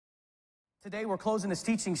Today we're closing this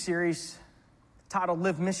teaching series titled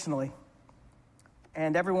Live Missionally.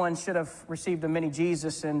 And everyone should have received a mini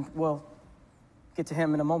Jesus, and we'll get to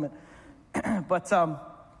him in a moment. But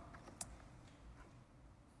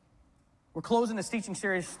we're closing this teaching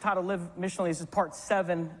series titled Live Missionally. This is part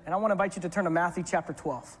 7, and I want to invite you to turn to Matthew chapter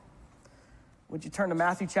 12. Would you turn to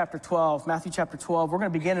Matthew chapter 12? Matthew chapter 12. We're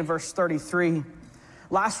going to begin in verse 33.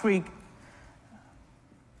 Last week,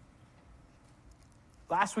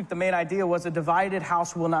 the main idea was a divided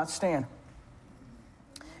house will not stand.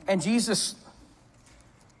 And Jesus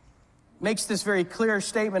makes this very clear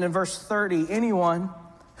statement in verse 30. Anyone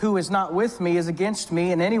who is not with me is against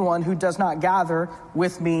me, and anyone who does not gather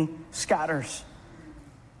with me scatters.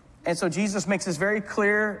 And so Jesus makes this very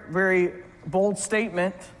clear, very bold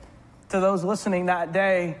statement to those listening that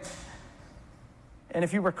day. And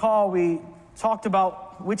if you recall, we talked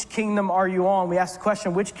about which kingdom are you on. We asked the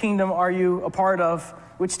question, which kingdom are you a part of?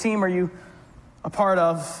 Which team are you a part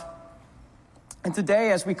of? And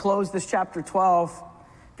today, as we close this chapter 12,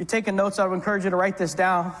 if you're taking notes, I would encourage you to write this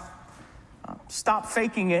down. Stop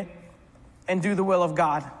faking it and do the will of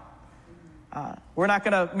God. We're not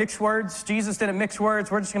going to mix words. Jesus didn't mix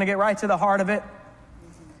words. We're just going to get right to the heart of it.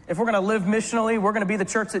 If we're going to live missionally, we're going to be the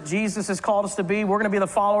church that Jesus has called us to be. We're going to be the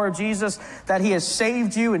follower of Jesus, that he has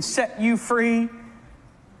saved you and set you free. And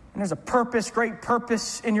there's a purpose, great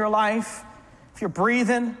purpose in your life. If you're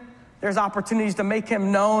breathing, there's opportunities to make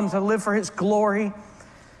him known, to live for his glory.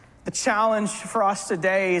 The challenge for us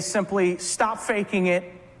today is simply stop faking it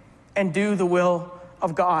and do the will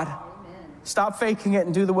of God. Amen. Stop faking it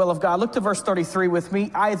and do the will of God. Look to verse 33 with me.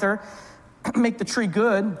 Either make the tree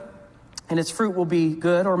good and its fruit will be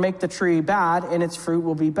good, or make the tree bad and its fruit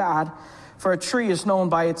will be bad. For a tree is known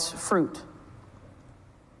by its fruit.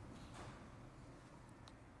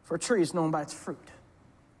 For a tree is known by its fruit.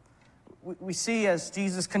 We see as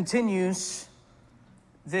Jesus continues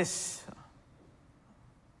this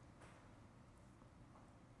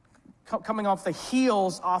coming off the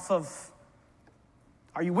heels off of,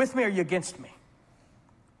 are you with me or are you against me?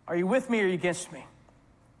 Are you with me or are you against me?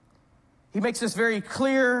 He makes this very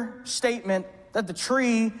clear statement that the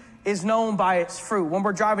tree is known by its fruit. When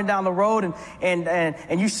we're driving down the road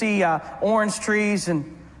and you see orange trees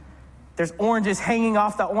and there's oranges hanging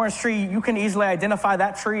off the orange tree, you can easily identify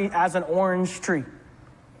that tree as an orange tree.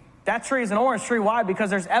 That tree is an orange tree. Why? Because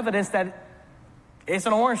there's evidence that it's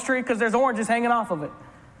an orange tree because there's oranges hanging off of it.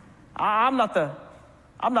 I'm not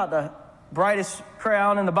the brightest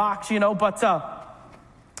crayon in the box,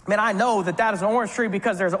 but I know that is an orange tree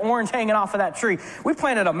because there's an orange hanging off of that tree. We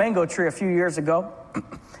planted a mango tree a few years ago,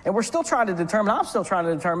 and I'm still trying to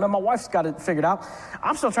determine, my wife's got it figured out.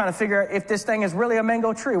 I'm still trying to figure out if this thing is really a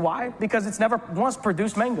mango tree. Why? Because it's never once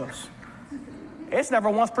produced mangoes. It's never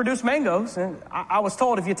once produced mangoes. And I was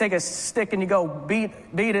told if you take a stick and you go beat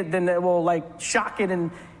it, then it will shock it. And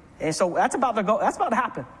so that's about to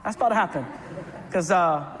happen. That's about to happen. Because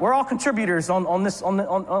we're all contributors in this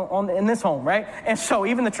home, right? And so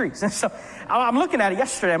even the trees. And so I'm looking at it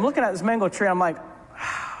yesterday. I'm looking at this mango tree. I'm like,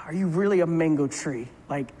 are you really a mango tree?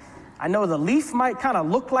 I know the leaf might kind of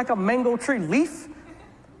look like a mango tree leaf,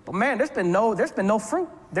 but man, there's been no fruit.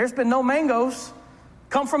 There's been no mangoes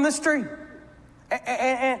come from this tree.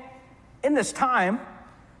 And in this time,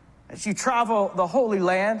 as you travel the Holy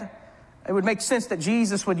Land, it would make sense that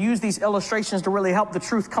Jesus would use these illustrations to really help the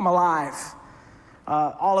truth come alive.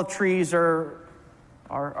 Olive trees are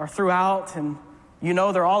throughout, and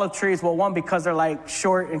they're olive trees. Well, one, because they're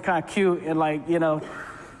short and kind of cute and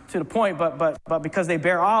to the point, but because they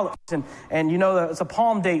bear olives, and it's a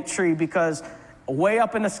palm date tree because way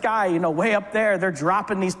up in the sky, way up there, they're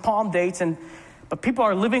dropping these palm dates, but people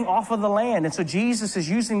are living off of the land, and so Jesus is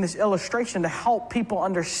using this illustration to help people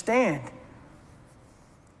understand.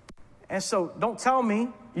 And so don't tell me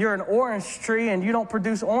you're an orange tree and you don't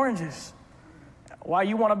produce oranges. Why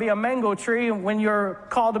you want to be a mango tree when you're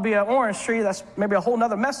called to be an orange tree, that's maybe a whole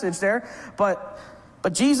nother message there. But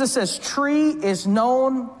Jesus says tree is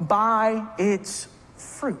known by its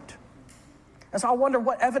fruit. And so I wonder,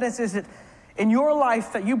 what evidence is it in your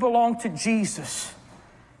life that you belong to Jesus?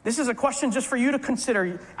 This is a question just for you to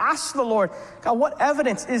consider. Ask the Lord, God, what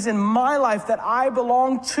evidence is in my life that I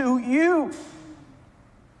belong to you?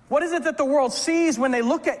 What is it that the world sees when they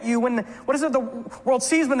look at you? What is it the world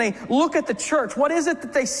sees when they look at the church? What is it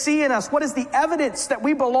that they see in us? What is the evidence that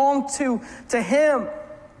we belong to him?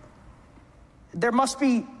 There must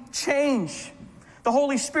be change. The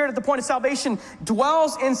Holy Spirit at the point of salvation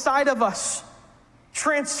dwells inside of us,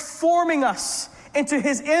 transforming us into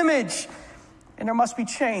his image. And there must be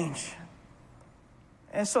change.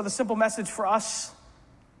 And so the simple message for us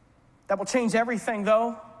that will change everything,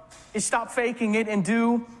 though, is stop faking it and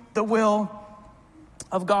do the will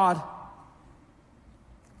of God.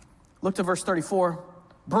 Look to verse 34.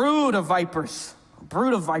 Brood of vipers,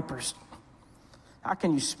 brood of vipers. How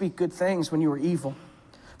can you speak good things when you are evil?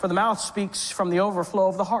 For the mouth speaks from the overflow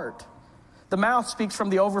of the heart. The mouth speaks from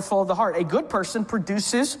the overflow of the heart. A good person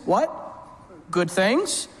produces what? Good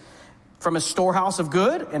things from a storehouse of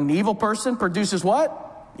good. And an evil person produces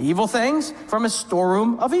what? Evil things from a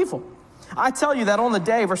storeroom of evil. I tell you that on the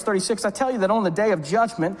day, verse 36, I tell you that on the day of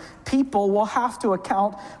judgment, people will have to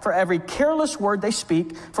account for every careless word they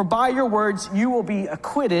speak. For by your words you will be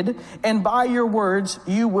acquitted, and by your words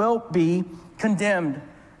you will be condemned.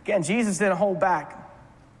 Again, Jesus didn't hold back.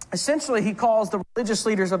 Essentially, he calls the religious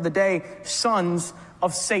leaders of the day sons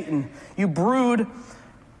of Satan. You brood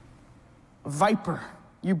viper.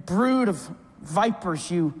 You brood of vipers.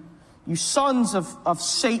 You sons of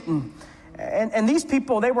Satan. And these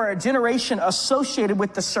people, they were a generation associated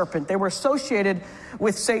with the serpent. They were associated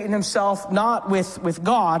with Satan himself, not with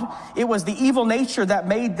God. It was the evil nature that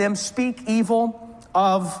made them speak evil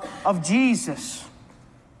of Jesus.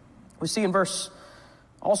 We see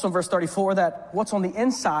also in verse 34 that what's on the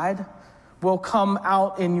inside will come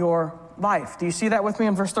out in your life. Do you see that with me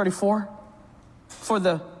in verse 34? For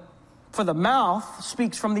the mouth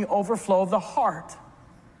speaks from the overflow of the heart.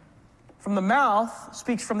 From the mouth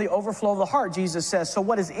speaks from the overflow of the heart, Jesus says. So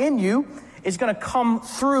what is in you is going to come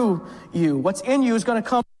through you. What's in you is going to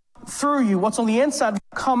come through you. What's on the inside will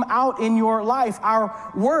come out in your life.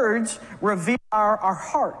 Our words reveal our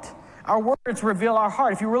heart. Our words reveal our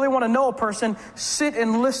heart. If you really want to know a person, sit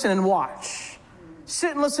and listen and watch.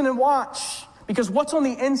 Sit and listen and watch. Because what's on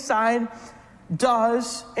the inside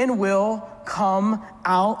does and will come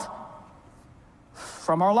out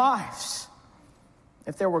from our lives.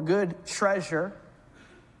 If there were good treasure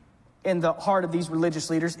in the heart of these religious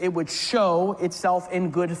leaders, it would show itself in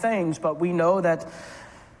good things. But we know that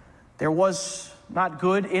there was not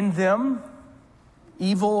good in them,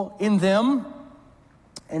 evil in them.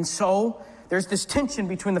 And so there's this tension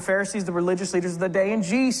between the Pharisees, the religious leaders of the day, and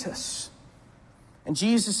Jesus. And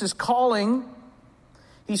Jesus is calling,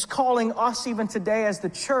 he's calling us even today as the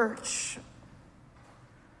church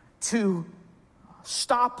to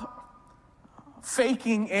stop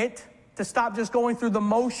faking it, to stop just going through the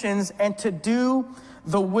motions and to do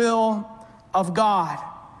the will of God.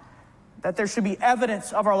 That there should be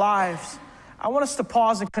evidence of our lives. I want us to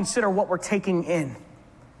pause and consider what we're taking in.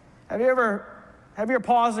 Have you ever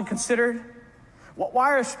paused and considered?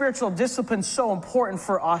 Why are spiritual disciplines so important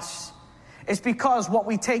for us? It's because what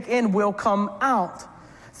we take in will come out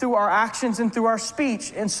through our actions and through our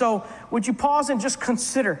speech. And so would you pause and just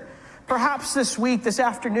consider? Perhaps this week, this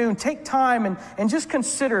afternoon, take time and just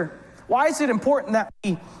consider, why is it important that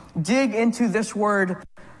we dig into this word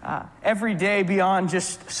every day beyond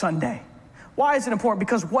just Sunday? Why is it important?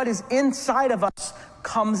 Because what is inside of us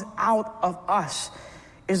comes out of us.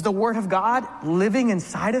 Is the word of God living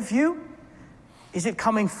inside of you? Is it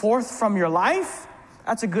coming forth from your life?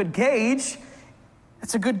 That's a good gauge.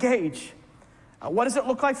 That's a good gauge. What does it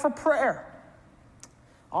look like for prayer?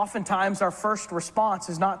 Oftentimes, our first response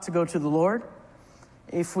is not to go to the Lord.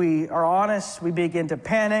 If we are honest, we begin to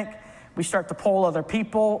panic. We start to poll other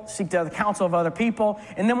people, seek the counsel of other people.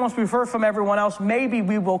 And then once we've heard from everyone else, maybe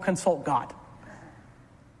we will consult God.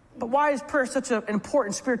 But why is prayer such an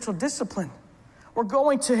important spiritual discipline? We're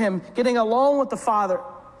going to him, getting alone with the Father,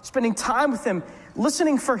 spending time with him,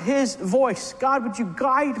 listening for his voice. God, would you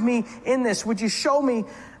guide me in this? Would you show me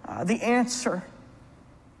the answer?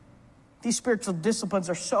 These spiritual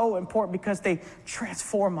disciplines are so important because they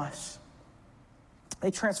transform us.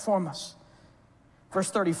 They transform us.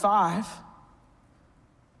 Verse 35,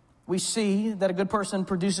 we see that a good person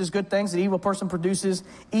produces good things, an evil person produces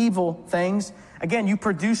evil things. Again, you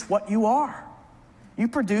produce what you are. You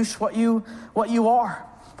produce what you are.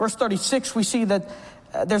 Verse 36, we see that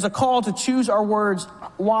there's a call to choose our words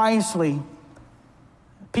wisely.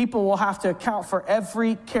 People will have to account for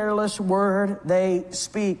every careless word they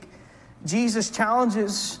speak. Jesus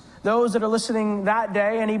challenges those that are listening that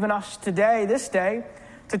day and even us today, this day,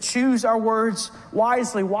 to choose our words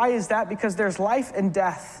wisely. Why is that? Because there's life and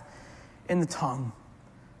death in the tongue.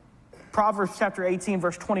 Proverbs chapter 18,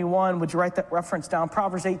 verse 21, would you write that reference down?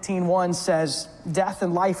 Proverbs 18:1 says, death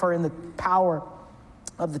and life are in the power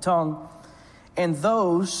of the tongue, and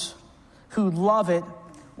those who love it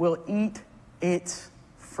will eat its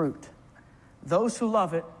fruit. Those who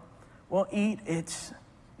love it will eat its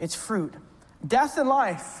fruit. Death and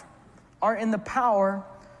life are in the power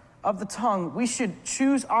of the tongue. We should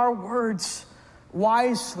choose our words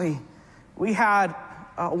wisely. We had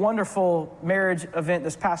a wonderful marriage event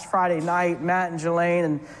this past Friday night. Matt and Jelaine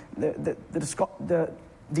and the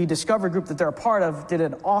Discovery group that they're a part of did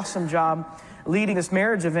an awesome job leading this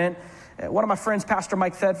marriage event. One of my friends, Pastor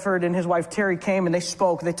Mike Thedford, and his wife Terry came and they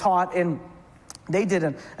spoke, they taught, and they did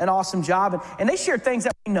an awesome job. And they shared things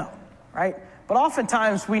that we know, right? But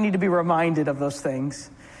oftentimes we need to be reminded of those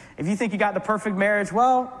things. If you think you got the perfect marriage,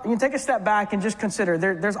 well, you can take a step back and just consider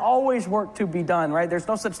there's always work to be done, right? There's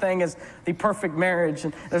no such thing as the perfect marriage,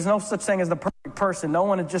 and there's no such thing as the perfect person. No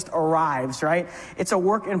one just arrives, right? It's a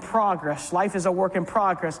work in progress. Life is a work in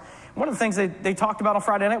progress. One of the things they talked about on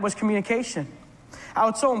Friday night was communication. How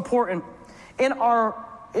it's so important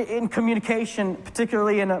in communication,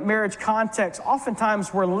 particularly in a marriage context.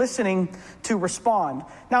 Oftentimes we're listening to respond.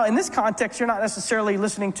 Now, in this context, you're not necessarily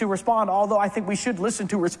listening to respond, although I think we should listen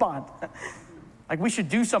to respond. Like, we should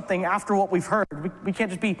do something after what we've heard. We can't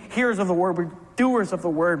just be hearers of the word, we're doers of the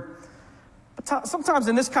word. But sometimes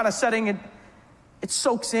in this kind of setting, it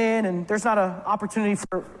soaks in, and there's not an opportunity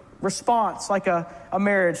for response like a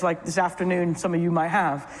marriage like this afternoon some of you might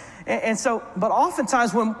have. And so, but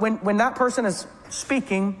oftentimes when that person is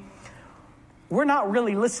speaking, we're not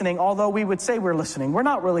really listening, although we would say we're listening. We're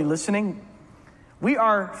not really listening. We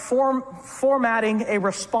are formatting a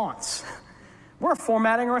response. We're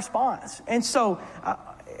formatting a response. And so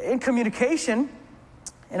in communication,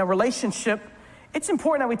 in a relationship, it's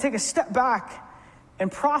important that we take a step back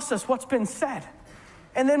and process what's been said.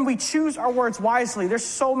 And then we choose our words wisely. There's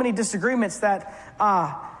so many disagreements that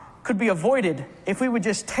could be avoided if we would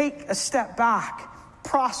just take a step back,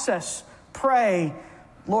 process, pray.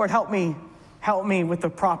 Lord, help me with the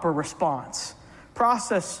proper response.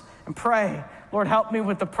 Process and pray. Lord, help me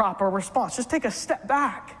with the proper response. Just take a step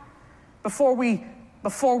back before we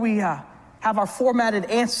have our formatted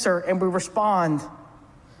answer and we respond.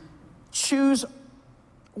 Choose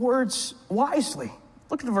words wisely.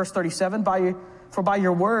 Look at verse 37. For by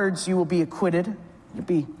your words you will be acquitted.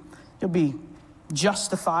 You'll be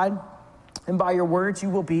justified, and by your words you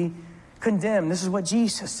will be condemned. This is what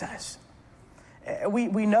Jesus says.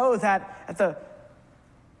 We know that at the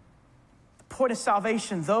point of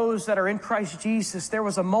salvation, those that are in Christ Jesus, there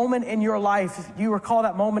was a moment in your life, if you recall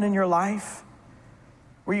that moment in your life,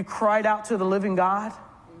 where you cried out to the living God.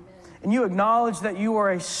 Amen. And you acknowledged that you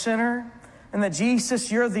are a sinner and that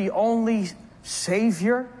Jesus, you're the only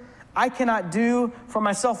Savior. I cannot do for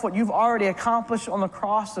myself what you've already accomplished on the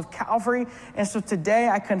cross of Calvary. And so today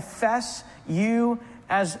I confess you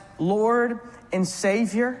as Lord and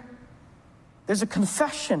Savior. There's a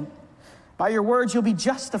confession. By your words you'll be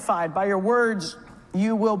justified. By your words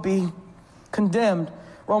you will be condemned.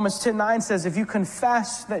 Romans 10:9 says, if you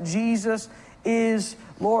confess that Jesus is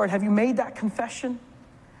Lord, have you made that confession?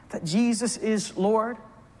 That Jesus is Lord?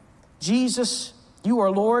 Jesus, you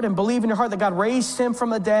are Lord, and believe in your heart that God raised him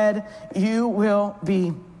from the dead, you will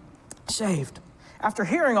be saved. After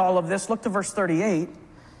hearing all of this, look to verse 38.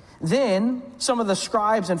 Then some of the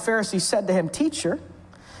scribes and Pharisees said to him, Teacher,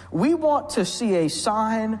 we want to see a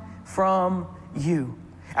sign from you.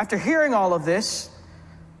 After hearing all of this,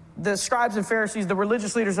 the scribes and Pharisees, the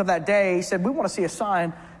religious leaders of that day, said, we want to see a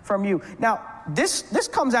sign from you. Now, this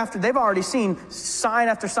comes after they've already seen sign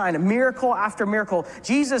after sign, miracle after miracle.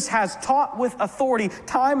 Jesus has taught with authority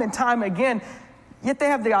time and time again, yet they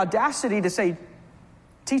have the audacity to say,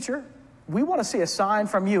 Teacher, we want to see a sign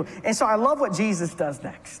from you. And so I love what Jesus does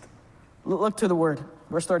next. Look to the word,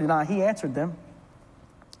 verse 39. He answered them,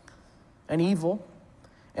 an evil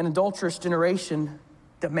and adulterous generation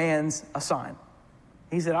demands a sign.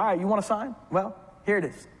 He said, all right, you want a sign? Well, here it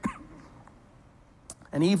is.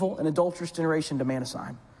 An evil and adulterous generation demand a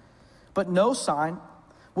sign. But no sign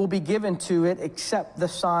will be given to it except the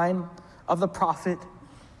sign of the prophet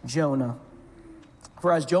Jonah.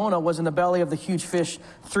 For as Jonah was in the belly of the huge fish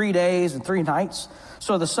 3 days and 3 nights,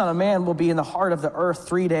 so the Son of Man will be in the heart of the earth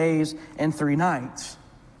 3 days and 3 nights.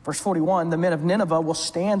 Verse 41, the men of Nineveh will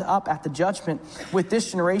stand up at the judgment with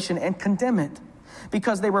this generation and condemn it,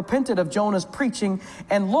 because they repented of Jonah's preaching.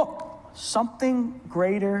 And look, something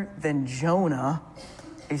greater than Jonah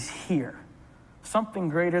is here. Something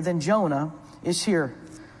greater than Jonah is here.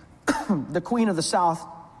 The queen of the south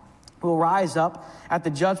will rise up at the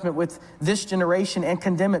judgment with this generation and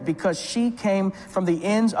condemn it, because she came from the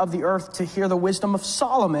ends of the earth to hear the wisdom of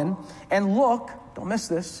Solomon. And look, don't miss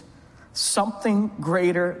this, something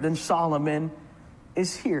greater than Solomon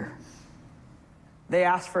is here. They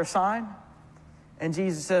asked for a sign, and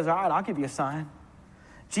Jesus says, all right, I'll give you a sign.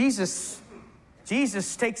 Jesus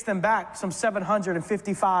takes them back some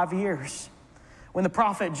 755 years when the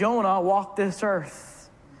prophet Jonah walked this earth.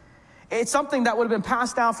 It's something that would have been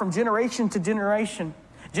passed down from generation to generation.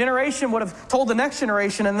 Generation would have told the next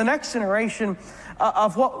generation and the next generation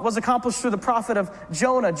of what was accomplished through the prophet of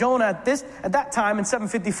Jonah. Jonah at that time in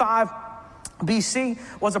 755 BC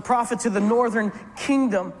was a prophet to the northern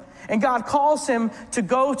kingdom. And God calls him to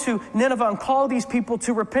go to Nineveh and call these people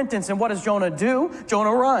to repentance. And what does Jonah do?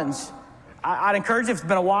 Jonah runs. I'd encourage you, if it's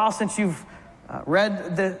been a while since you've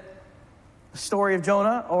read the story of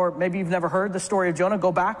Jonah, or maybe you've never heard the story of Jonah,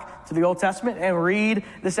 go back to the Old Testament and read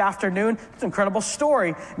this afternoon. It's an incredible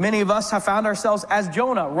story. Many of us have found ourselves as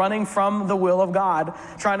Jonah, running from the will of God,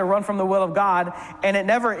 trying to run from the will of God, and it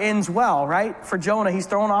never ends well, right? For Jonah, he's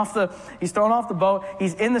thrown off the boat.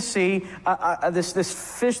 He's in the sea.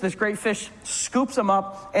 This great fish scoops him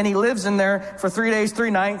up, and he lives in there for 3 days, 3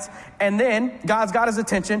 nights. And then God's got his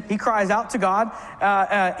attention. He cries out to God.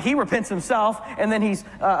 He repents himself, and then he's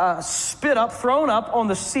spit up, thrown up on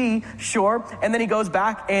the sea shore, and then he goes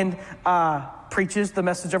back and preaches the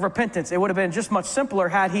message of repentance. It would have been just much simpler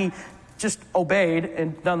had he just obeyed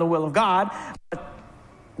and done the will of God. But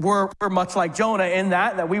we're much like Jonah in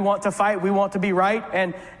that we want to fight, we want to be right,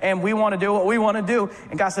 and we want to do what we want to do.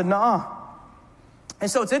 And God said, "Nuh-uh." And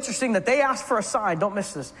so it's interesting that they asked for a sign. Don't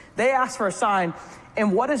miss this. They asked for a sign,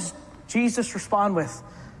 and what does Jesus respond with?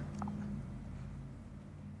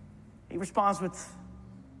 He responds with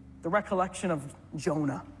the recollection of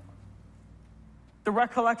Jonah. The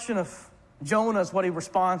recollection of Jonah is what he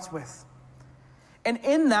responds with. And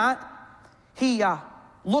in that, he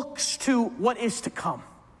looks to what is to come.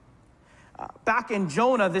 Back in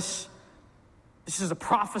Jonah, this is a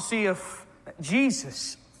prophecy of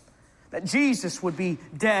Jesus, that Jesus would be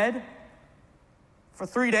dead for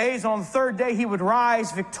 3 days. On the third day, he would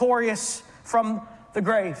rise victorious from the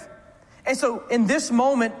grave. And so in this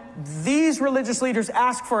moment, these religious leaders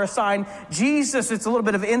ask for a sign. Jesus, it's a little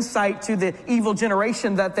bit of insight to the evil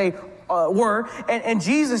generation that they were. And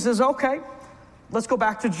Jesus says, okay, let's go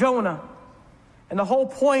back to Jonah. And the whole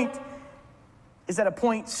point is that it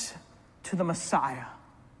points to the Messiah.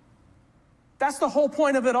 That's the whole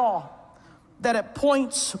point of it all, that it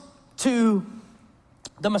points to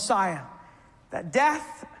the Messiah. That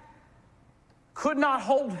death could not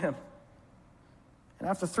hold him. And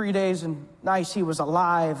after 3 days and nights, he was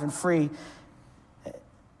alive and free.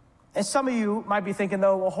 And some of you might be thinking,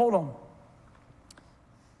 though, well, hold on.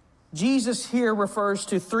 Jesus here refers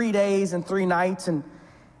to 3 days and 3 nights,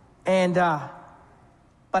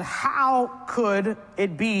 but how could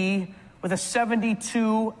it be with a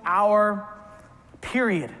 72-hour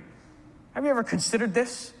period? Have you ever considered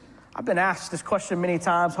this? I've been asked this question many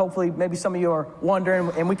times. Hopefully, maybe some of you are wondering,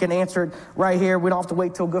 and we can answer it right here. We don't have to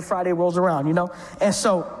wait till Good Friday rolls around, you know? And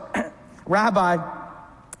so, Rabbi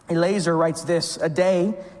Elazar writes this: a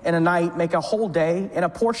day and a night make a whole day, and a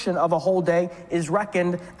portion of a whole day is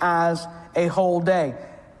reckoned as a whole day.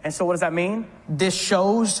 And so what does that mean? This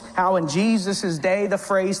shows how in Jesus' day, the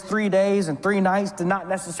phrase 3 days and 3 nights did not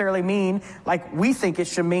necessarily mean, like we think it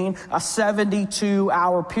should mean, a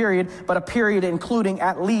 72-hour period, but a period including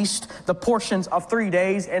at least the portions of 3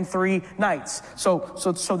 days and 3 nights. So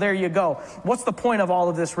there you go. What's the point of all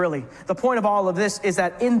of this, really? The point of all of this is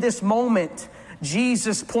that in this moment,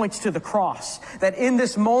 Jesus points to the cross. That in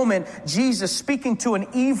this moment, Jesus, speaking to an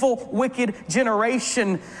evil, wicked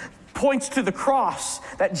generation, points to the cross,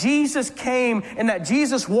 that Jesus came and that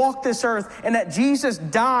Jesus walked this earth and that Jesus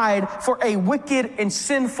died for a wicked and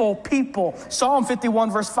sinful people. Psalm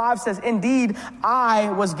 51 verse 5 says, indeed, I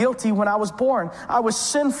was guilty when I was born. I was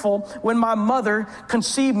sinful when my mother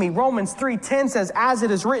conceived me. Romans 3:10 says, as it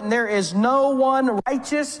is written, there is no one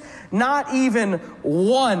righteous, not even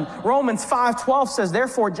one. Romans 5:12 says,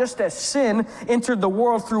 therefore, just as sin entered the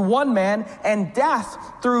world through one man and death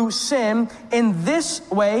through sin, in this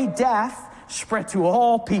way, death spread to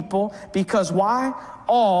all people, because why?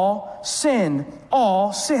 All sinned.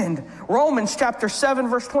 All sinned. Romans chapter 7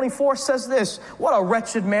 verse 24 says this: what a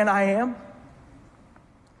wretched man I am.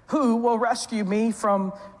 Who will rescue me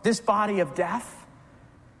from this body of death?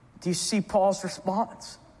 Do you see Paul's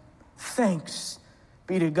response? Thanks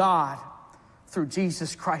be to God through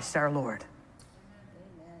Jesus Christ our Lord.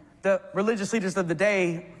 Amen. The religious leaders of the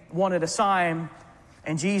day wanted a sign,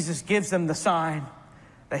 and Jesus gives them the sign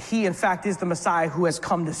that he, in fact, is the Messiah who has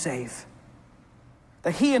come to save.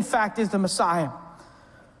 That he, in fact, is the Messiah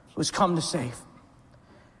who has come to save.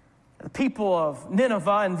 The people of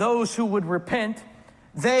Nineveh and those who would repent,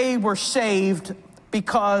 they were saved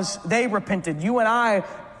because they repented. You and I,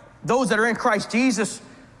 those that are in Christ Jesus,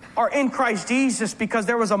 are in Christ Jesus because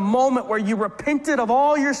there was a moment where you repented of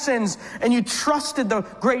all your sins and you trusted the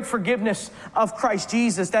great forgiveness of Christ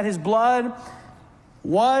Jesus, that his blood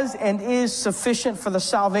was and is sufficient for the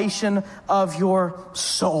salvation of your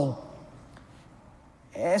soul.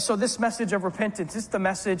 And so this message of repentance, it's the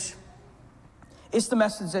message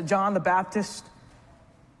that John the Baptist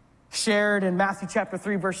shared in Matthew chapter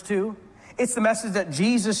 3, verse 2. It's the message that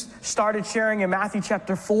Jesus started sharing in Matthew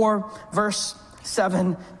chapter 4, verse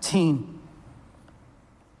 17.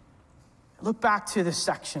 Look back to this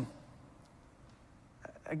section.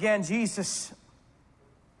 Again, Jesus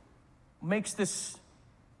makes this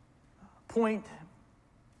point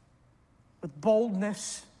with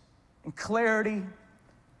boldness and clarity.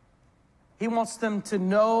 He wants them to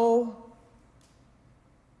know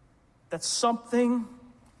that someone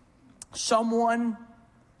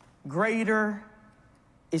greater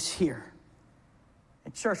is here.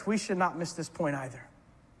 And church, we should not miss this point either.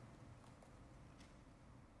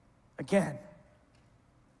 Again,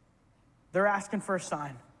 they're asking for a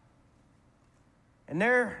sign. And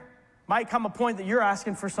there might come a point that you're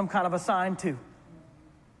asking for some kind of a sign too.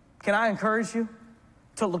 Can I encourage you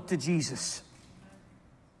to look to Jesus?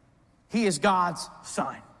 He is God's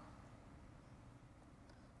sign.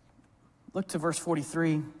 Look to verse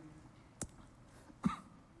 43.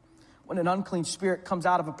 When an unclean spirit comes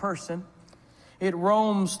out of a person, it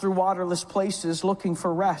roams through waterless places looking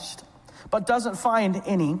for rest, but doesn't find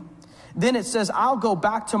any. Then it says, I'll go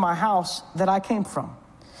back to my house that I came from.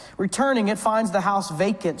 Returning, it finds the house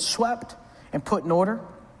vacant, swept, and put in order.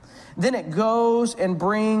 Then it goes and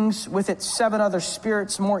brings with it 7 other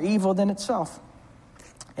spirits more evil than itself.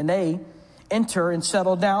 And they enter and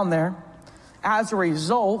settle down there. As a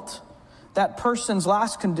result, that person's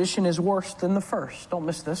last condition is worse than the first. Don't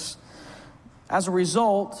miss this. As a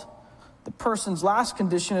result, the person's last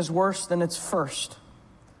condition is worse than its first.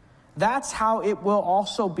 That's how it will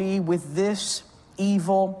also be with this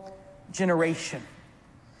evil generation.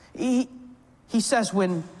 He says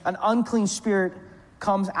when an unclean spirit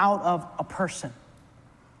comes out of a person.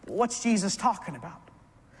 What's Jesus talking about?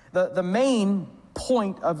 The main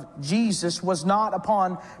point of Jesus was not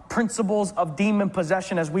upon principles of demon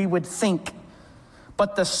possession as we would think,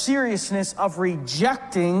 but the seriousness of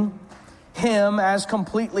rejecting him as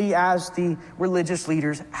completely as the religious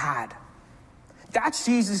leaders had. That's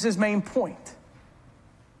Jesus' main point.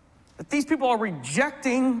 That these people are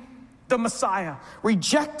rejecting the Messiah,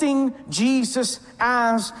 rejecting Jesus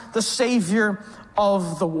as the Savior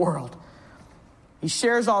of the world. He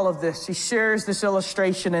shares all of this. He shares this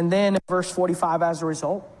illustration. And then in verse 45, as a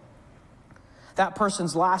result, that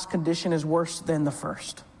person's last condition is worse than the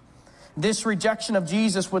first. This rejection of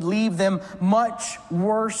Jesus would leave them much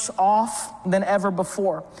worse off than ever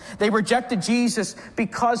before. They rejected Jesus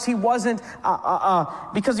because he wasn't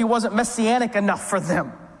messianic enough for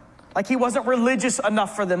them. Like he wasn't religious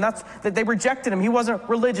enough for them. That they rejected him. He wasn't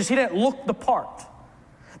religious. He didn't look the part.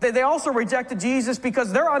 They also rejected Jesus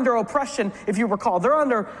because they're under oppression, if you recall. They're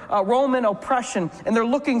under Roman oppression, and they're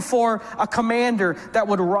looking for a commander that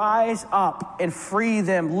would rise up and free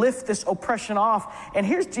them, lift this oppression off. And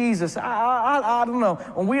here's Jesus. I don't know.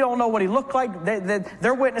 When we don't know what he looked like,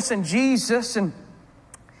 they're witnessing Jesus, and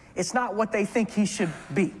it's not what they think he should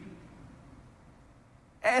be.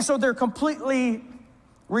 And so they're completely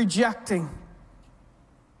rejecting.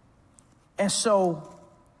 And so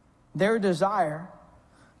their desire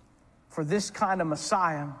for this kind of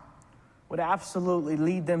Messiah would absolutely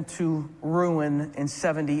lead them to ruin in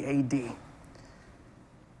 70 AD.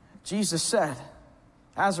 Jesus said,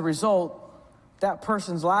 as a result, that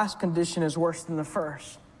person's last condition is worse than the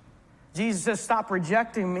first. Jesus says, stop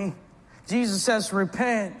rejecting me. Jesus says,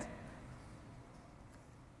 repent.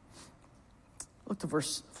 Look to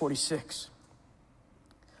verse 46.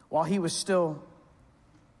 While he was still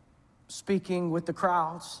speaking with the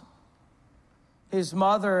crowds, his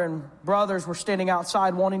mother and brothers were standing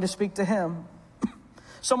outside wanting to speak to him.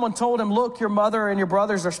 Someone told him, look, your mother and your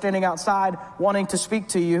brothers are standing outside wanting to speak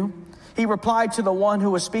to you. He replied to the one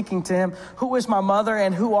who was speaking to him, who is my mother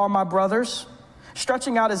and who are my brothers?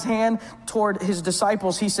 Stretching out his hand toward his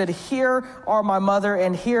disciples, he said, here are my mother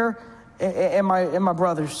and here and my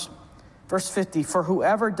brothers. Verse 50, for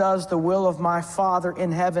whoever does the will of my Father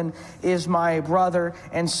in heaven is my brother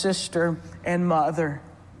and sister and mother.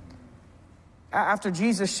 After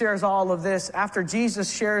Jesus shares all of this, after Jesus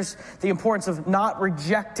shares the importance of not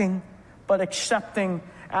rejecting, but accepting,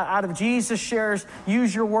 out of Jesus shares,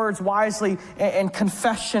 use your words wisely, and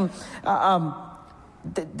confession,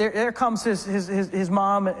 there comes his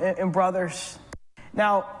mom and brothers.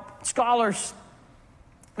 Now, scholars,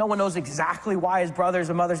 no one knows exactly why his brothers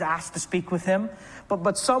and mothers asked to speak with him,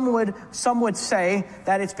 but some would say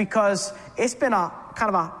that it's because it's been a kind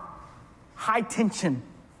of a high tension.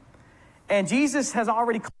 And Jesus has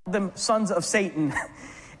already called them sons of Satan.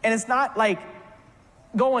 And it's not like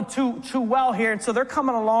going too well here. And so they're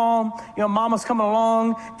coming along, mama's coming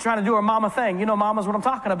along, trying to do her mama thing. Mama's what I'm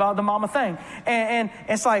talking about, the mama thing. And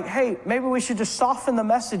it's like, hey, maybe we should just soften the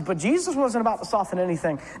message. But Jesus wasn't about to soften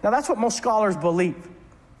anything. Now, that's what most scholars believe.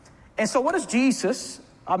 And so what does Jesus,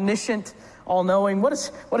 omniscient, all-knowing, what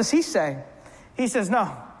does he say? He says,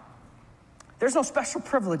 no, there's no special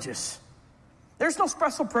privileges. There's no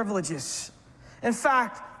special privileges. In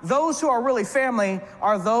fact, those who are really family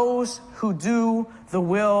are those who do the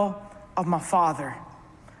will of my Father.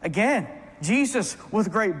 Again, Jesus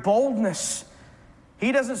with great boldness.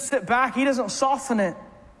 He doesn't sit back. He doesn't soften it.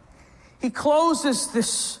 He closes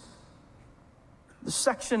the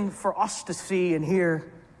section for us to see and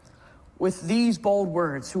hear with these bold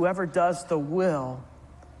words: whoever does the will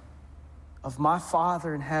of my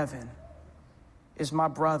Father in heaven is my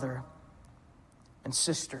brother and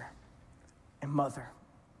sister and mother.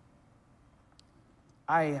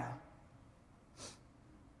 I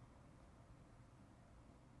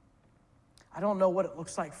don't know what it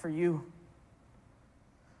looks like for you.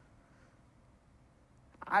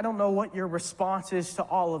 I don't know what your response is to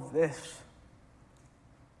all of this.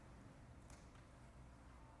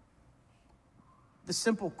 The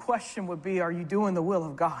simple question would be, are you doing the will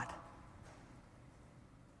of God?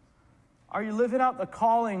 Are you living out the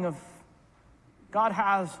calling of God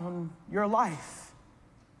has on your life?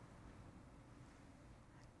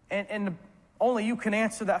 And only you can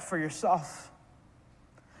answer that for yourself.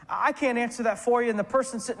 I can't answer that for you, and the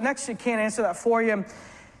person sitting next to you can't answer that for you.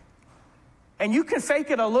 And you can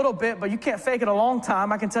fake it a little bit, but you can't fake it a long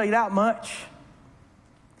time, I can tell you that much.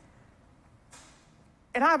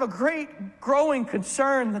 And I have a great growing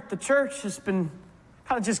concern that the church has been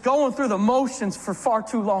kind of just going through the motions for far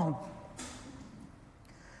too long.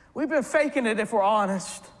 We've been faking it, if we're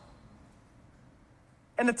honest.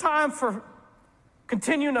 And the time for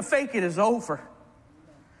continuing to fake it is over.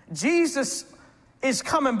 Jesus is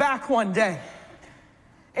coming back one day.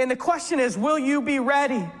 And the question is, will you be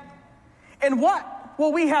ready? And what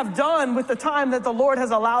will we have done with the time that the Lord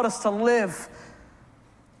has allowed us to live?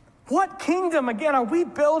 What kingdom, again, are we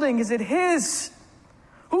building? Is it His?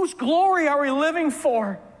 Whose glory are we living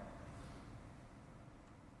for?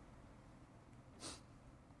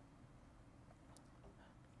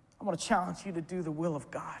 I want to challenge you to do the will of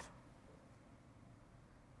God.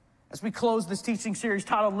 As we close this teaching series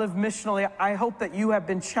titled Live Missionally, I hope that you have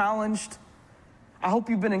been challenged. I hope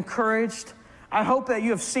you've been encouraged. I hope that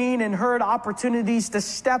you have seen and heard opportunities to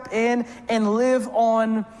step in and live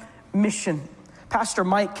on mission. Pastor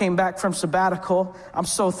Mike came back from sabbatical. I'm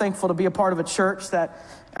so thankful to be a part of a church that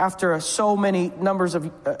after so many numbers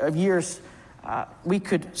of years, we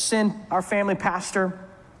could send our family pastor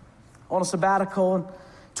on a sabbatical. And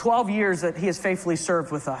 12 years that he has faithfully served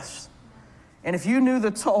with us. And if you knew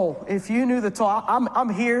the toll,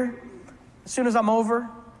 I'm here. As soon as I'm over,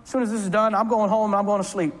 as soon as this is done, I'm going home and I'm going to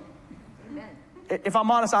sleep. Amen. If I'm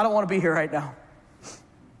honest, I don't want to be here right now.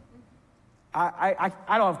 I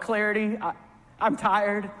don't have clarity. I'm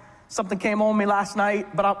tired. Something came on me last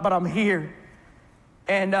night, but I'm here.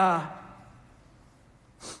 And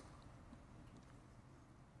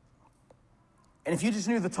if you just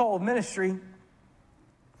knew the toll of ministry,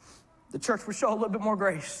 the church would show a little bit more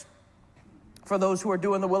grace for those who are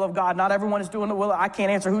doing the will of God. Not everyone is doing the will. I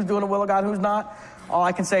can't answer who's doing the will of God, who's not. All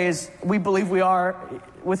I can say is we believe we are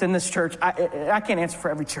within this church. I can't answer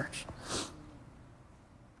for every church.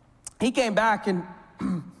 He came back and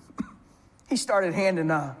he started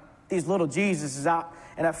handing these little Jesuses out.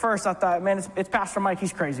 And at first I thought, man, it's Pastor Mike.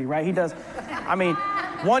 He's crazy, right? He does. I mean,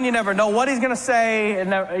 one, you never know what he's going to say.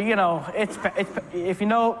 And, if you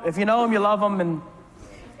know him, you love him. And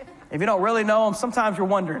if you don't really know him, sometimes you're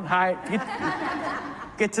wondering.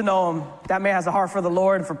 Get to know him. That man has a heart for the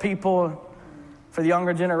Lord and for people, for the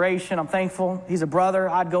younger generation. I'm thankful. He's a brother.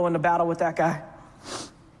 I'd go into battle with that guy.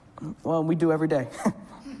 Well, we do every day.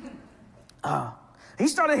 He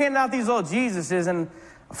started handing out these little Jesuses, and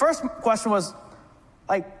the first question was,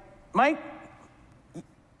 like, Mike,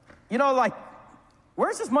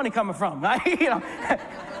 where's this money coming from?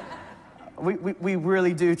 We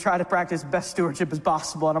really do try to practice best stewardship as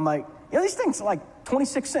possible. And I'm like, these things are like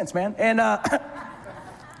 26 cents, man. And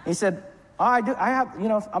he said, I have,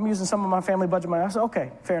 I'm using some of my family budget money. I said,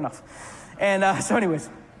 okay, fair enough. And so anyways,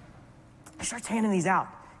 he starts handing these out.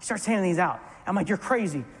 I'm like, you're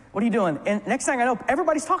crazy. What are you doing? And next thing I know,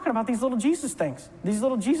 everybody's talking about these little Jesus things, these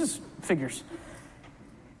little Jesus figures.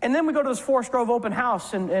 And then we go to this Forest Grove open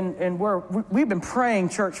house, and we've been praying,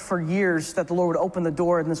 church, for years that the Lord would open the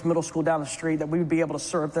door in this middle school down the street, that we would be able to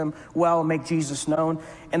serve them well and make Jesus known.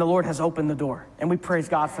 And the Lord has opened the door, and we praise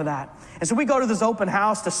God for that. And so we go to this open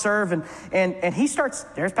house to serve, and he starts,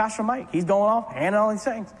 there's Pastor Mike. He's going off, handing all these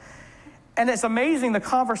things. And it's amazing, the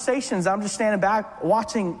conversations. I'm just standing back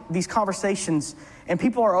watching these conversations, and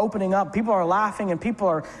people are opening up, people are laughing, and people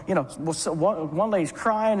are, one lady's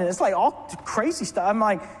crying, and it's like all crazy stuff. I'm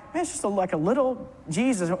like, man, it's just like a little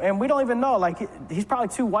Jesus, and we don't even know. Like, he's probably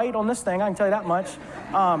too white on this thing, I can tell you that much.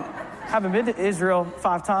 Haven't been to Israel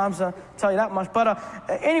 5 times, tell you that much. But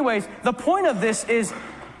anyways, the point of this is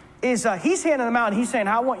he's handing them out, and he's saying,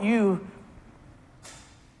 I want you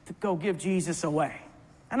to go give Jesus away.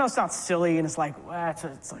 I know it sounds silly, and it's like,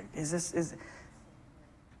 it's like,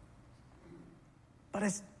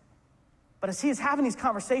 But as he is having these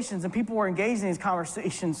conversations, and people were engaged in these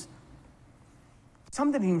conversations,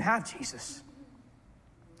 some didn't even have Jesus.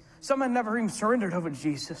 Some had never even surrendered over to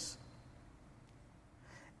Jesus.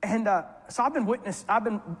 And so I've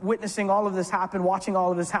been witnessing all of this happen, watching all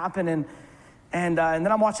of this happen, and then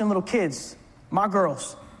I'm watching little kids, my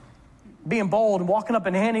girls, being bold and walking up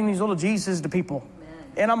and handing these little Jesuses to people.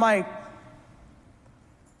 And I'm like,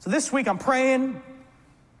 so this week I'm praying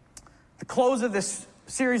the close of this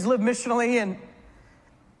series, Live Missionally, and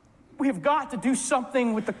we have got to do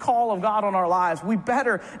something with the call of God on our lives. We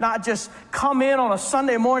better not just come in on a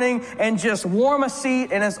Sunday morning and just warm a seat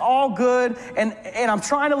and it's all good, and I'm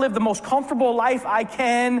trying to live the most comfortable life I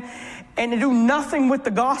can and to do nothing with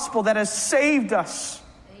the gospel that has saved us.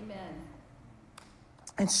 Amen.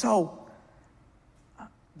 And so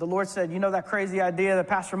the Lord said, you know that crazy idea that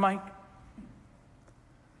Pastor Mike?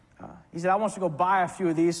 He said, I want you to go buy a few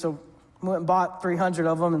of these. So we went and bought 300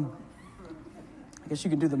 of them. And I guess you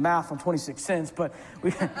can do the math on 26 cents. But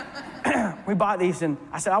we bought these. And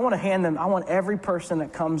I said, I want to hand them. I want every person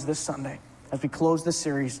that comes this Sunday, as we close this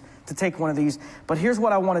series, to take one of these. But here's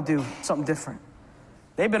what I want to do, something different.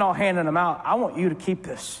 They've been all handing them out. I want you to keep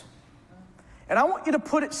this. And I want you to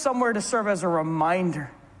put it somewhere to serve as a reminder.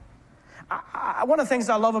 One of the things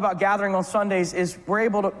I love about gathering on Sundays is we're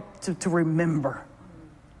able to remember.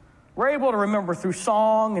 We're able to remember through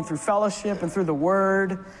song and through fellowship and through the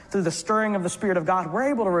word, through the stirring of the Spirit of God. We're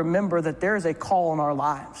able to remember that there is a call in our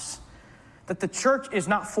lives, that the church is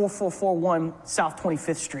not 4441 South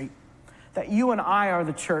 25th Street, that you and I are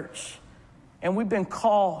the church, and we've been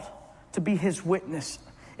called to be his witness.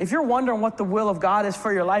 If you're wondering what the will of God is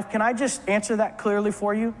for your life, can I just answer that clearly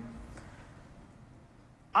for you?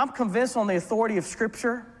 I'm convinced on the authority of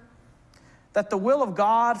Scripture that the will of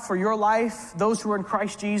God for your life, those who are in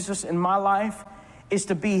Christ Jesus, in my life, is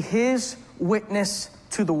to be his witness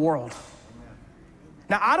to the world.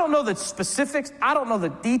 Now, I don't know the specifics, I don't know the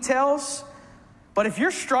details, but if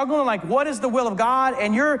you're struggling, like, what is the will of God,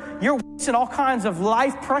 and you're wasting all kinds of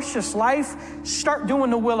life, precious life, start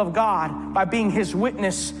doing the will of God by being his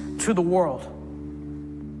witness to the world.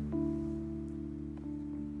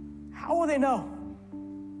 How will they know?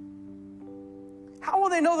 How will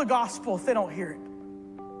they know the gospel if they don't hear it?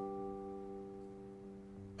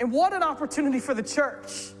 And what an opportunity for the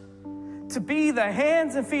church to be the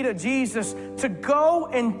hands and feet of Jesus, to go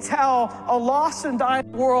and tell a lost and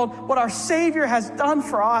dying world what our Savior has done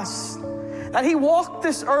for us. That he walked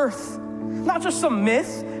this earth, not just some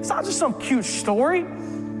myth, it's not just some cute story.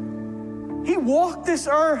 He walked this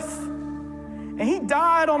earth, and he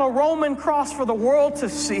died on a Roman cross for the world to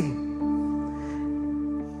see.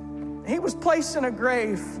 He was placed in a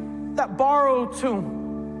grave, that borrowed tomb.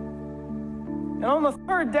 And on the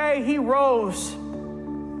 3rd day, he rose.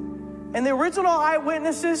 And the original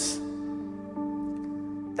eyewitnesses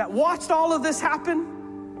that watched all of this happen,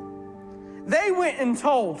 they went and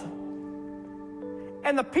told.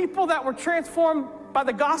 And the people that were transformed by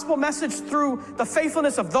the gospel message through the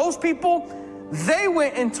faithfulness of those people, they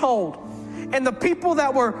went and told. And the people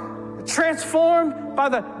that were transformed by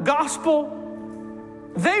the gospel,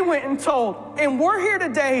 they went and told. And we're here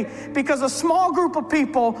today because a small group of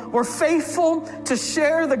people were faithful to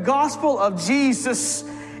share the gospel of Jesus.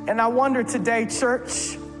 And I wonder today,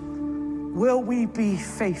 church, will we be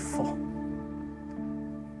faithful?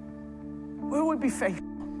 Will we be faithful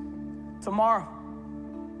tomorrow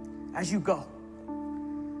as you go?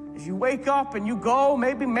 As you wake up and you go,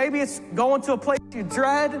 maybe it's going to a place you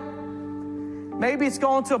dread. Maybe it's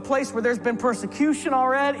going to a place where there's been persecution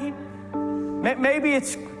already. Maybe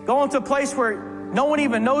it's going to a place where no one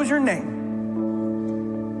even knows your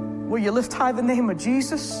name. Will you lift high the name of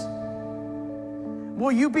Jesus?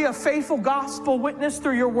 Will you be a faithful gospel witness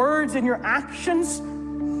through your words and your actions?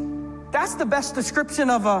 That's the best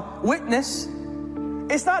description of a witness.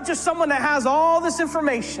 It's not just someone that has all this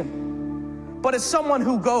information, but it's someone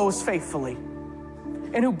who goes faithfully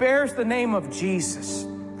and who bears the name of Jesus.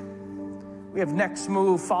 We have Next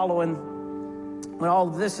Move following. When all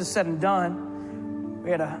of this is said and done,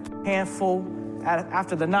 we had a handful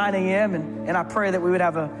after the 9 a.m. And I pray that we would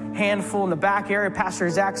have a handful in the back area. Pastor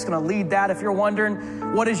Zach's going to lead that. If you're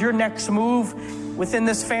wondering, what is your next move within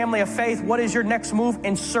this family of faith? What is your next move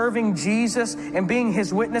in serving Jesus and being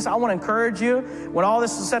his witness? I want to encourage you, when all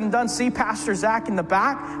this is said and done, see Pastor Zach in the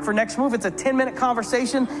back for Next Move. It's a 10-minute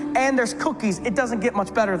conversation, and there's cookies. It doesn't get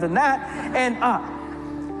much better than that.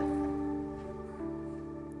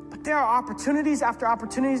 But there are opportunities after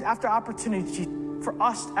opportunities after opportunity for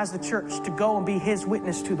us as the church to go and be his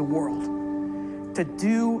witness to the world, to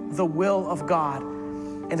do the will of God.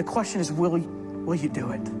 And the question is, will you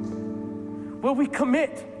do it? Will we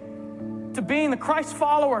commit to being the Christ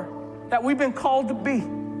follower that we've been called to be?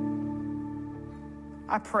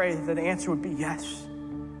 I pray that the answer would be yes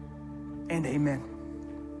and amen.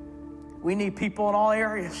 We need people in all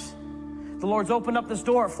areas. The Lord's opened up this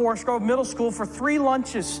door at Forest Grove Middle School for 3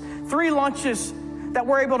 lunches that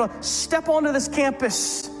we're able to step onto this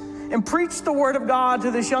campus and preach the word of God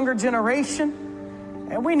to this younger generation.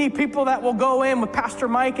 And we need people that will go in with Pastor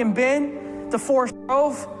Mike and Ben to Forest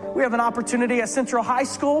Grove. We have an opportunity at Central High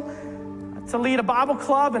School to lead a Bible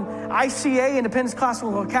club, and ICA, Independence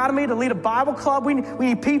Classical Academy, to lead a Bible club. We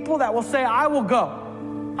need people that will say, I will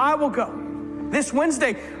go. I will go. This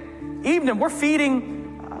Wednesday evening, we're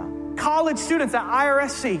feeding college students at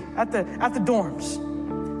IRSC at the dorms.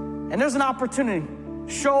 And there's an opportunity.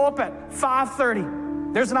 Show up at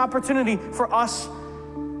 5:30. There's an opportunity for us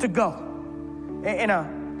to go. In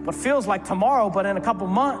what feels like tomorrow, but in a couple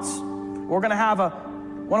months, we're going to have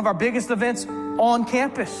one of our biggest events on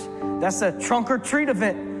campus. That's a trunk or treat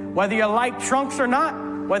event. Whether you like trunks or not,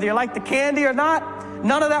 whether you like the candy or not,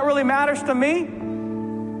 none of that really matters to me.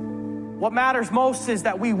 What matters most is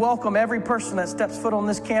that we welcome every person that steps foot on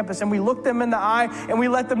this campus, and we look them in the eye and we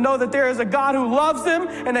let them know that there is a God who loves them,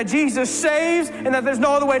 and that Jesus saves, and that there's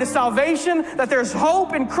no other way to salvation, that there's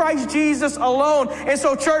hope in Christ Jesus alone. And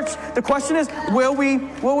so, church, the question is, will we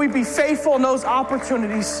be faithful in those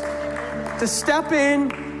opportunities to step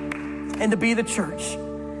in and to be the church?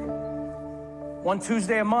 One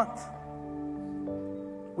Tuesday a month,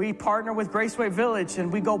 we partner with Graceway Village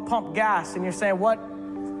and we go pump gas. And you're saying, what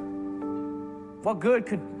good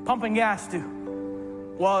could pumping gas do?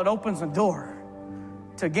 Well, it opens a door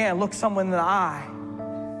to, again, look someone in the eye,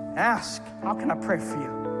 ask, how can I pray for you?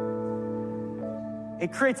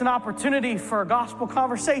 It creates an opportunity for a gospel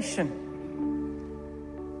conversation.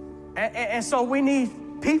 And so we need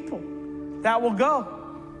people that will go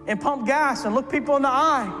and pump gas and look people in the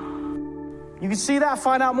eye. You can see that,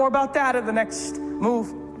 find out more about that at the Next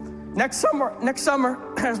Move. Next summer,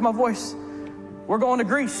 there's my voice, we're going to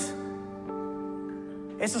Greece.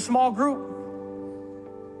 It's a small group.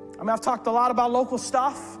 I mean, I've talked a lot about local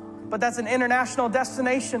stuff, but that's an international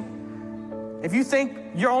destination. If you think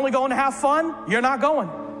you're only going to have fun, you're not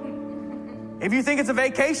going. If you think it's a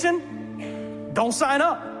vacation, don't sign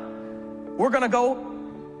up. We're going to go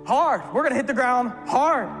hard. We're going to hit the ground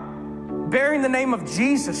hard, bearing the name of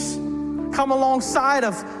Jesus. Come alongside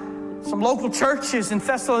of some local churches in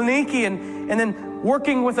Thessaloniki and then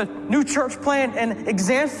working with a new church plant in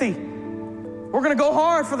Xanthi. We're going to go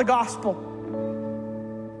hard for the gospel.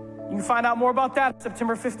 You can find out more about that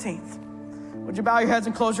September 15th. Would you bow your heads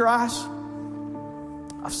and close your eyes?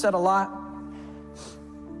 I've said a lot.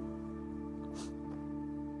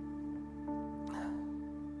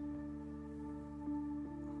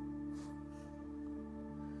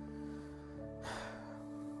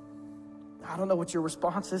 I don't know what your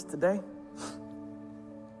response is today.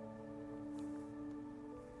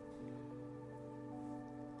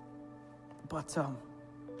 But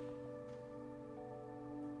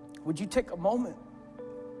would you take a moment?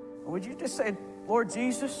 Or would you just say, Lord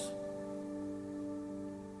Jesus,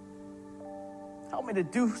 help me to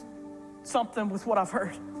do something with what I've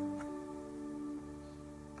heard.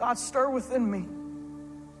 God, stir within me.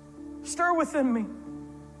 Stir within me.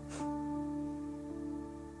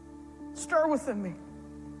 Stir within me.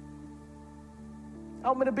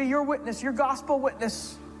 Help me to be your witness, your gospel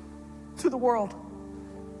witness to the world.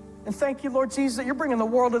 And thank you, Lord Jesus, that you're bringing the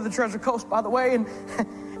world to the Treasure Coast, by the way, and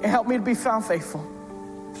help me to be found faithful.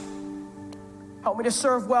 Help me to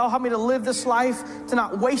serve well. Help me to live this life, to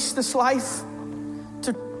not waste this life,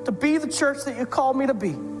 to be the church that you called me to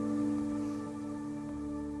be.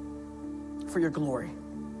 For your glory.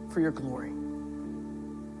 For your glory.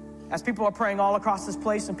 As people are praying all across this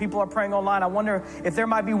place and people are praying online, I wonder if there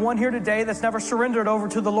might be one here today that's never surrendered over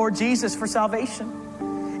to the Lord Jesus for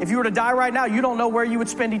salvation. If you were to die right now, you don't know where you would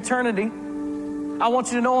spend eternity. I want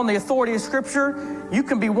you to know, on the authority of Scripture, you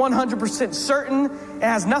can be 100% certain it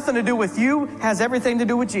has nothing to do with you, it has everything to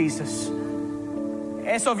do with Jesus.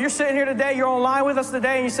 And so if you're sitting here today, you're online with us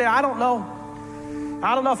today, and you say, I don't know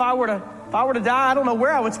if I were to die, I don't know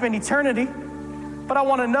where I would spend eternity, but I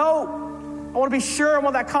want to know. I want to be sure. I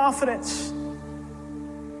want that confidence.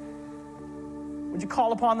 Would you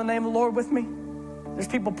call upon the name of the Lord with me? There's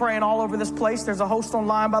people praying all over this place. There's a host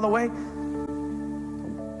online, by the way.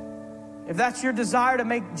 If that's your desire, to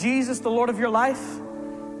make Jesus the Lord of your life,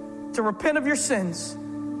 to repent of your sins,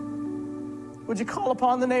 would you call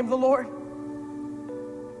upon the name of the Lord?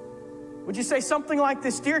 Would you say something like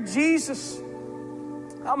this? Dear Jesus,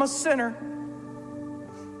 I'm a sinner,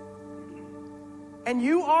 and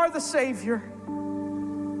you are the Savior.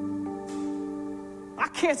 I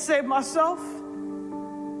can't save myself.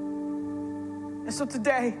 And so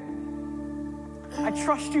today, I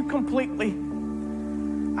trust you completely.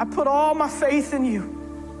 I put all my faith in you.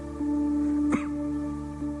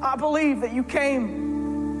 I believe that you came,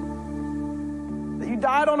 that you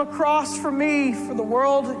died on a cross for me, for the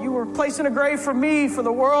world, that you were placed in a grave for me, for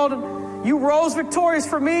the world, and you rose victorious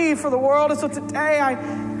for me, for the world. And so today,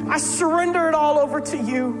 I surrender it all over to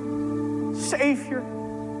you, Savior.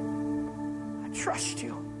 I trust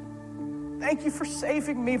you. Thank you for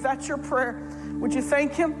saving me. If that's your prayer, would you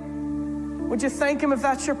thank him? Would you thank him if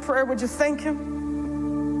that's your prayer? Would you thank him?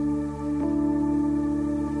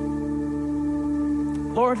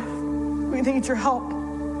 Lord, we need your help.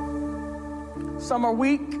 Some are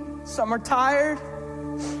weak, some are tired,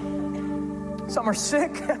 some are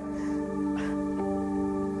sick.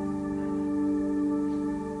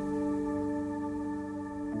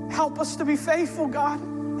 Help us to be faithful, God.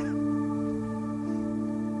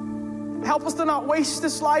 Help us to not waste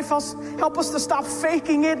this life. Help us to stop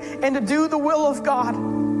faking it and to do the will of God.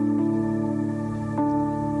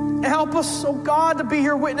 And help us, oh God, to be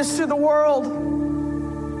your witness to the world.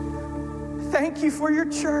 Thank you for your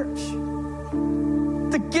church,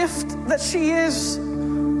 the gift that she is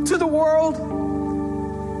to the world.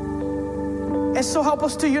 And so help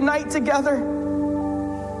us to unite together,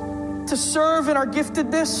 to serve in our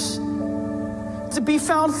giftedness, to be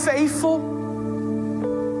found faithful.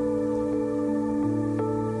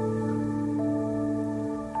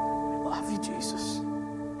 I love you, Jesus.